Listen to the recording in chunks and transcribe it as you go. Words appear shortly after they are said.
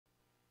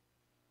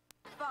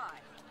5,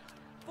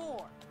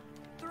 4,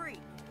 3,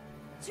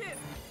 2.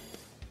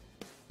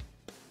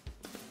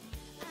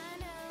 I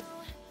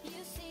know,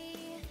 you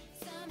see,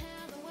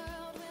 somehow the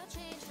world will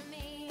change for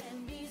me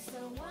and be so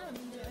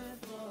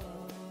wonderful.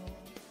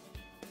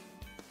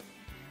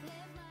 Live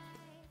life.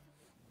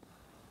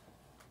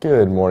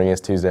 Good morning.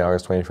 It's Tuesday,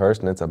 August 21st,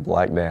 and it's a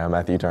black day. I'm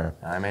Matthew Turner.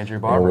 I'm Andrew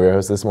And Barber. we're your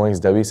host this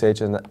morning's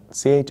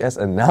CHS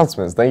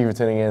Announcements. Thank you for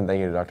tuning in. Thank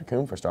you to Dr.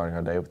 Coombe for starting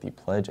our day with the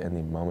pledge and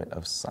the moment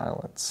of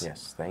silence.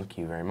 Yes, thank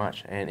you very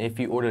much. And if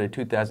you ordered a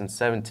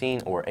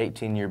 2017 or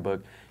 18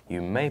 yearbook,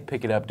 you may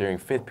pick it up during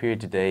 5th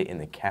period today in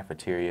the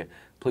cafeteria.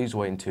 Please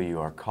wait until you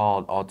are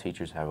called. All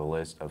teachers have a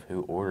list of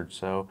who ordered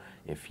so.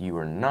 If you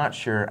are not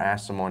sure,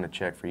 ask someone to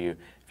check for you.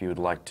 If you would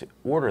like to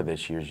order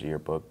this year's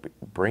yearbook,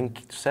 bring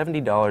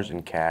 $70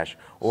 in cash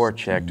or a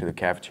check to the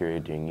cafeteria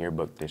during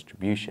yearbook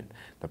distribution.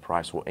 The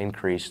price will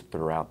increase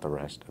throughout the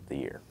rest of the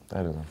year.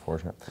 That is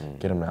unfortunate.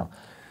 Get them now.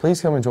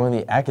 Please come and join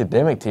the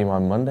academic team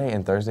on Monday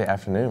and Thursday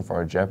afternoon for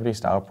our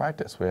Jeopardy-style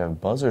practice. We have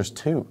buzzers,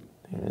 too.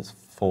 It is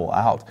full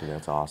out.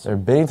 That's awesome. They're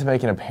bidding to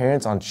make an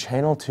appearance on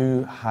Channel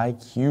 2 High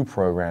Q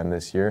program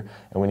this year,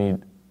 and we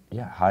need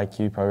High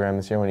Q program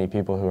this year. We need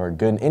people who are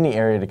good in any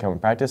area to come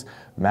and practice.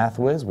 Math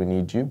Whiz, we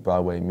need you.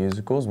 Broadway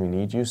musicals, we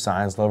need you.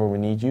 Science Lover, we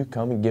need you.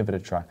 Come and give it a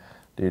try.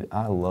 Dude,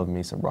 I love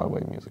me some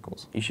Broadway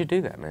musicals. You should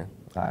do that, man.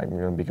 I'm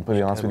going to be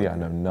completely honest with you. I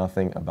know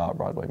nothing about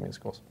Broadway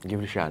musicals.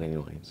 Give it a shot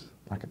anyways.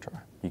 I could try.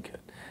 You could.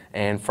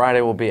 And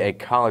Friday will be a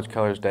College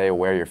Colors Day.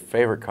 Wear your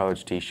favorite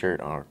college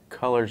t-shirt on our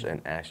colors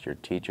and ask your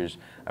teachers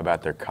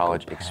about their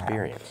college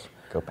experience.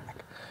 Go back.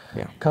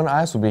 Yeah. Kona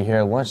Ice will be here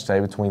at lunch today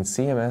between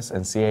CMS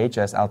and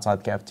CHS outside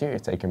the cafeteria.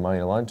 Take your money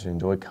to lunch and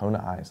enjoy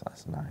Kona Ice.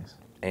 That's nice.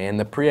 And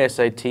the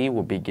pre-SAT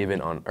will be given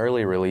on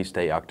early release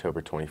day,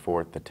 October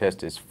 24th. The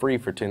test is free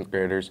for 10th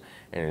graders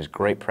and is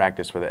great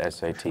practice for the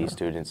SAT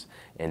students.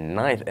 In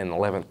 9th and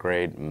 11th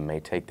grade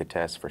may take the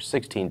test for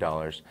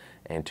 $16.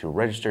 And to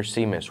register,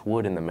 see Miss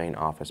Wood in the main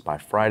office by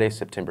Friday,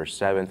 September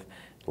 7th.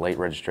 Late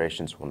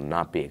registrations will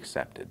not be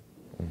accepted.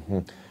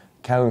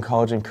 Calhoun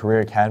College and Career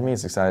Academy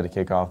is excited to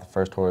kick off the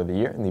first tour of the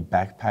year in the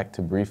Backpack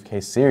to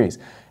Briefcase series.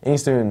 Any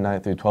student in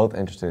 9th through 12th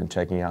interested in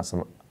checking out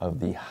some of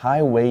the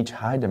high-wage,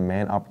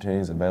 high-demand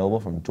opportunities available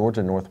from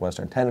Georgia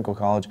Northwestern Technical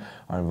College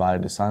are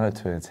invited to sign up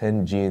to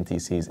attend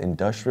GNTC's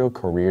Industrial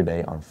Career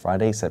Day on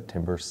Friday,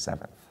 September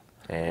 7th.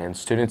 And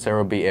students, there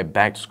will be a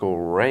back-to-school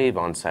rave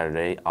on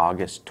Saturday,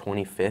 August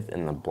 25th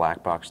in the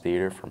Black Box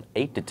Theater from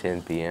 8 to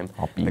 10 p.m.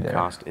 I'll be there. The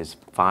cost is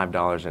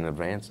 $5 in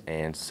advance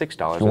and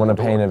 $6 If you want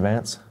to pay in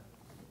advance,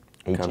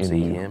 Come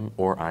see him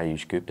or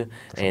Ayush Gupta.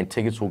 And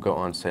tickets will go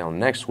on sale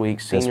next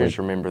week. Seniors,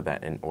 remember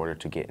that in order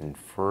to get in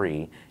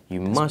free, you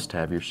must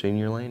have your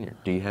senior lanyard.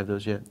 Do you have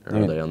those yet, or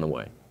are they on the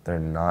way? They're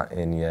not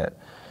in yet.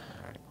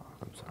 All right,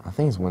 I'm sorry. I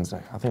think it's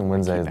Wednesday. I think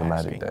Wednesday is the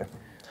magic asking. day.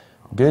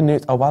 Good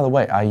news. Oh, by the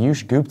way,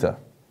 Ayush Gupta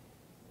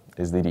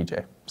is the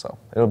DJ, so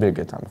it'll be a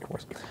good time, of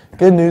course.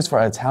 Good news for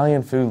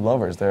Italian food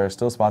lovers. There are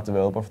still spots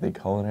available for the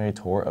culinary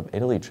tour of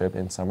Italy trip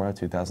in summer of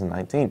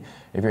 2019.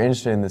 If you're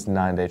interested in this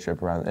 9-day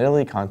trip around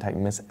Italy, contact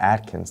Miss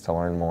Atkins to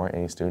learn more.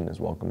 Any student is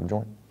welcome to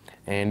join.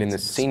 And in the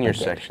senior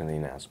section of the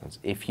announcements,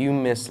 if you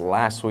missed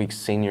last week's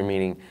senior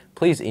meeting,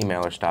 please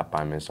email or stop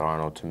by Ms.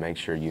 Arnold to make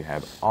sure you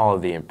have all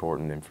of the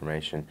important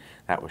information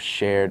that was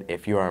shared.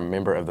 If you are a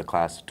member of the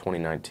class of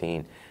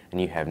 2019 and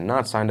you have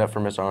not signed up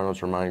for Ms.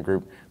 Arnold's Remind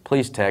Group,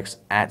 please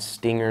text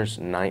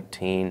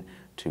 @Stingers19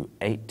 to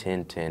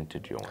 81010 to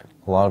join.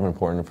 A lot of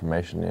important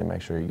information, and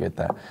make sure you get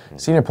that.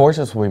 Senior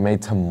portraits will be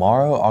made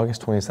tomorrow,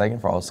 August 22nd,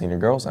 for all senior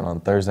girls, and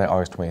on Thursday,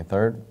 August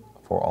 23rd,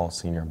 for all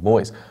senior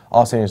boys.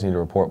 All seniors need to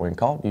report when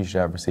called. You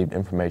should have received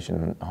information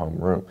in the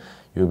homeroom.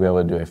 You'll be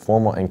able to do a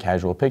formal and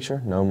casual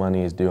picture. No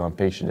money is due on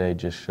picture day.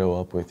 Just show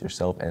up with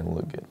yourself and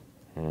look good.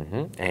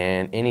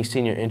 And any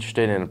senior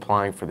interested in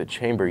applying for the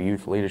Chamber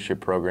Youth Leadership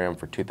Program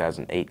for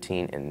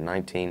 2018 and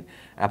 19,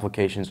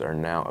 applications are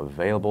now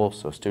available,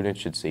 so students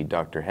should see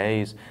Dr.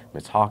 Hayes,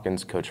 Ms.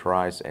 Hawkins, Coach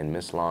Rice, and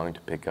Ms. Long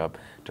to pick up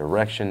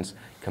directions.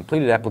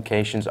 Completed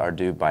applications are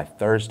due by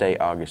Thursday,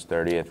 August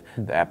 30th.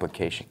 The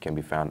application can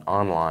be found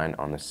online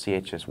on the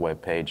CHS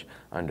webpage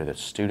under the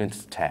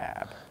Students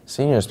tab.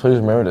 Seniors, please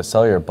remember to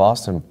sell your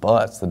Boston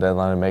Butts. The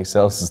deadline to make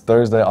sales is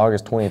Thursday,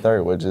 August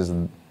 23rd, which is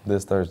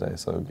this Thursday,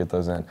 so get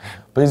those in.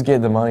 Please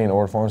get the money in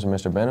order forms from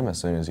Mr. Benham as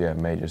soon as you have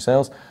made your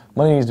sales.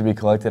 Money needs to be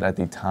collected at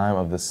the time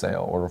of the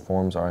sale. Order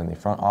forms are in the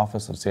front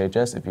office of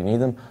CHS if you need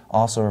them.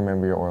 Also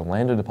remember your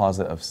Orlando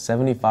deposit of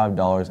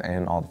 $75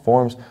 and all the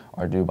forms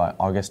are due by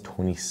August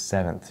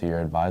 27th to your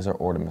advisor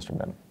or to Mr.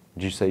 Benham.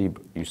 Did you say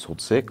you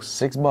sold 6?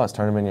 6 butts,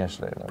 turned them in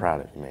yesterday. Though.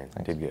 Proud of you, man.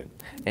 Thanks. Did good.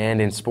 And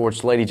in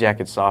sports, Lady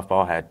Jackets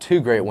softball had 2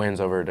 great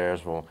wins over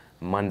Adairsville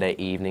Monday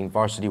evening.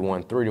 Varsity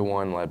won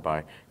 3-1, led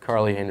by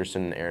Carly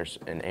Henderson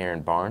and Aaron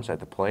Barnes at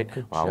the plate,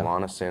 while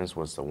Lana Sims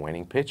was the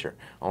winning pitcher,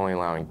 only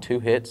allowing 2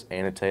 hits.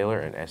 Anna Taylor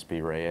and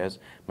S.B. Reyes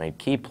made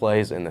key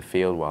plays in the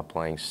field while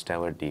playing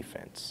stellar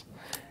defense.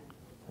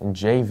 In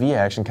JV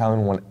action,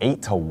 Calhoun won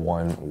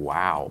 8-1.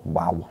 Wow.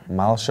 Wow.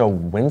 Miles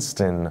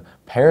Winston,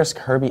 Paris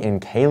Kirby, and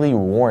Kaylee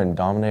Warren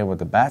dominated with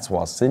the bats,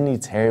 while Sydney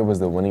Terry was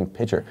the winning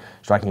pitcher,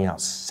 striking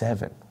out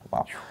 7.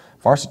 Wow.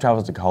 Varsity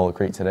travels to Hollow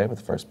Creek today with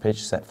the first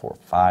pitch set for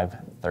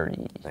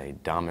 5:30. They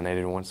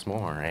dominated once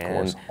more. And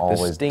course, the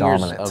always Stingers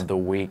dominant. of the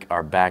week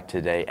are back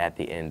today at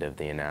the end of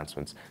the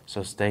announcements.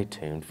 So stay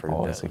tuned for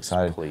Always those,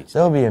 excited. please.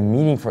 There will be a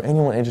meeting for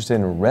anyone interested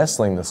in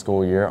wrestling the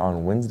school year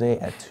on Wednesday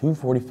at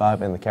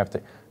 2:45 in the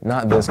cafeteria.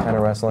 Not this kind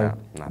of wrestling,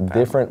 No, not that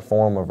different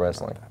form of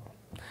wrestling.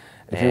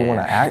 If you want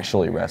And- to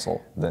actually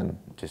wrestle, then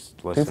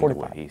Just listen to 2:45.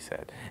 what he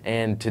said.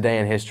 And today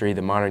in history,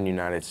 the modern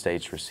United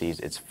States receives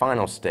its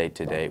final state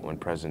to date when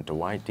President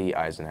Dwight D.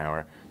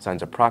 Eisenhower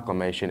signs a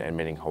proclamation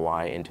admitting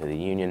Hawaii into the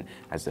Union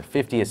as the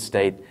 50th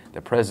state.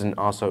 The president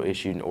also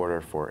issued an order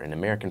for an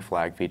American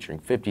flag featuring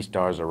 50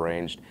 stars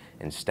arranged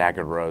in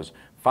staggered rows,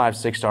 5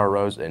 6-star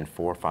rows, and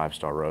 4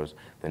 5-star rows.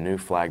 The new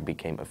flag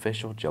became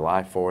official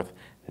July 4th,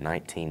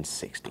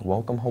 1960.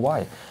 welcome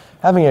Hawaii.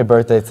 Having a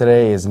birthday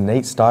today is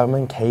Nate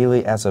Stockman,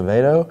 Kaylee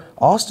Acevedo,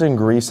 Austin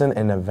Greason,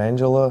 and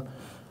Evangela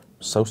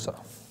Sosa.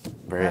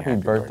 Very happy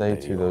birthday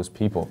to you. those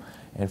people.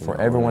 And for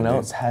know everyone what it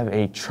else, is. have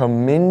a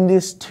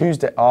tremendous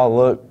Tuesday. Oh,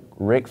 look,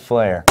 Ric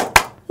Flair.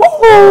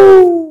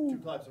 Woohoo! 2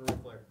 claps and Ric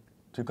Flair.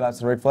 2 claps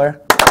to Ric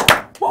Flair.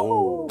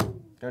 Woo!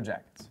 Go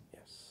Jackets.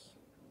 Yes.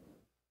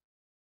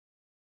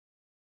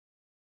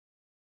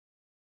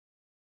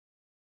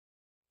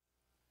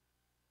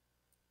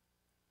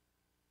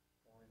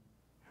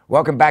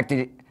 Welcome back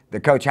to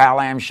the Coach Hal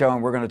Lamb Show,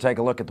 and we're going to take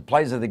a look at the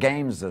plays of the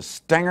games, the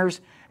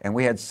Stingers, and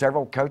we had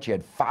several. Coach, you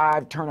had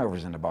 5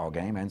 turnovers in the ball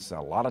game and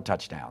a lot of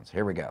touchdowns.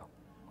 Here we go.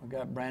 We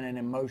got Brandon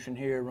in motion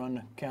here, run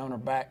the counter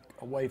back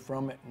away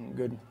from it, and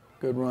good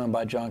run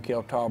by John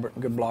Kell Talbert,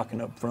 and good blocking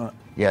up front.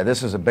 Yeah,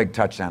 this is a big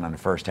touchdown in the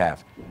first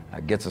half.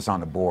 Gets us on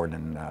the board,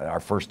 and our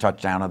first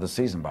touchdown of the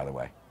season, by the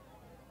way.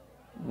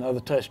 Another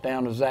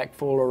touchdown to Zach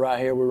Fuller right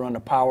here. We run the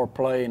power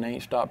play, and they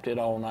ain't stopped it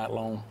all night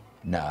long.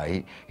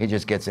 No, he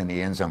just gets in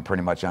the end zone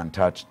pretty much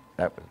untouched.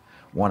 That was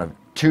one of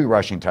 2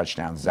 rushing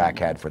touchdowns Zach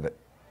had for the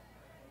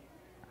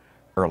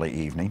early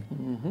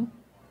evening.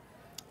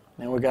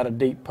 Then we got a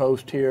deep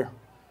post here.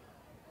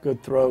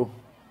 Good throw.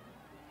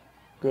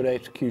 Good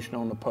execution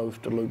on the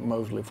post to Luke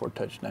Mosley for a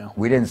touchdown.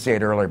 We didn't see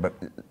it earlier, but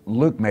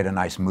Luke made a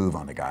nice move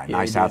on the guy. Yeah, he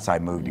Nice did.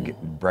 outside move to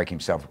break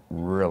himself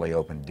really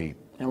open deep.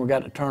 And we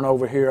got the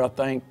turnover here. I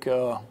think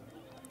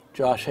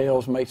Josh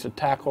Hales makes a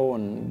tackle,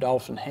 and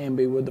Dawson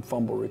Hamby with the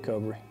fumble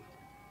recovery.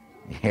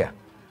 Yeah.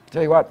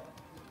 Tell you what,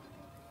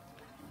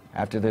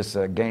 after this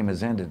game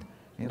has ended,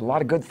 a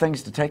lot of good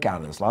things to take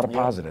out of this, a lot of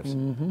positives.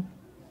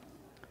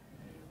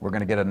 We're going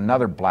to get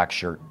another black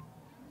shirt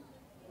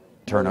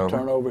turnover.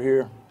 Another turnover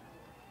here.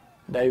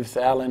 Davis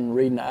Allen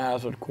reading the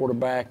eyes of the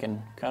quarterback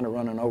and kind of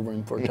running over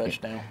him for a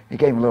touchdown. He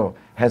gave him a little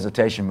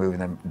hesitation move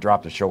and then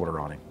dropped a shoulder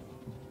on him.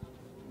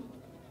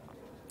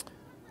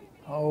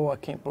 Oh, I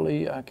can't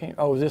believe I can't.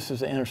 Oh, this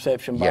is an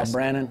interception by Yes.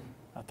 Brannon,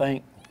 I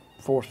think.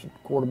 Forced the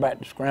quarterback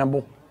to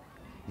scramble.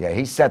 Yeah,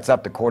 he sets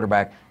up the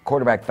quarterback.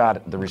 Quarterback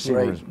thought the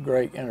receiver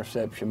Great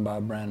interception by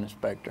Brandon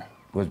Spector.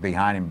 was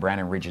behind him.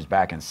 Brandon reaches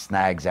back and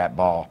snags that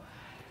ball.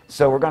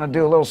 So we're going to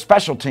do a little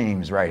special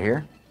teams right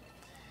here.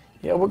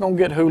 Yeah, we're gonna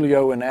get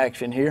Julio in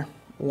action here.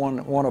 One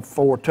of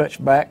 4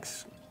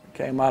 touchbacks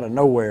came out of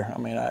nowhere. I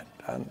mean, I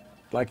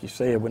like you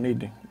said, we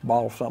need to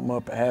ball something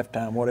up at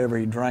halftime. Whatever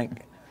he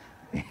drank.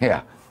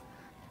 Yeah,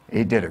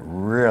 he did it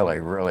really,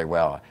 really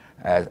well.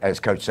 As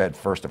Coach said,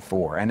 first of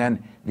 4. And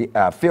then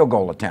the field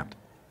goal attempt.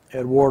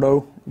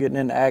 Eduardo getting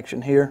into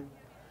action here.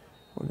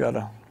 We got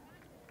to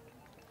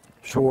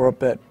shore up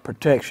that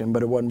protection,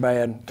 but it wasn't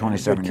bad.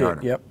 27 Good kick,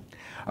 yarder. Yep.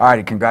 All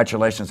righty,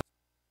 congratulations.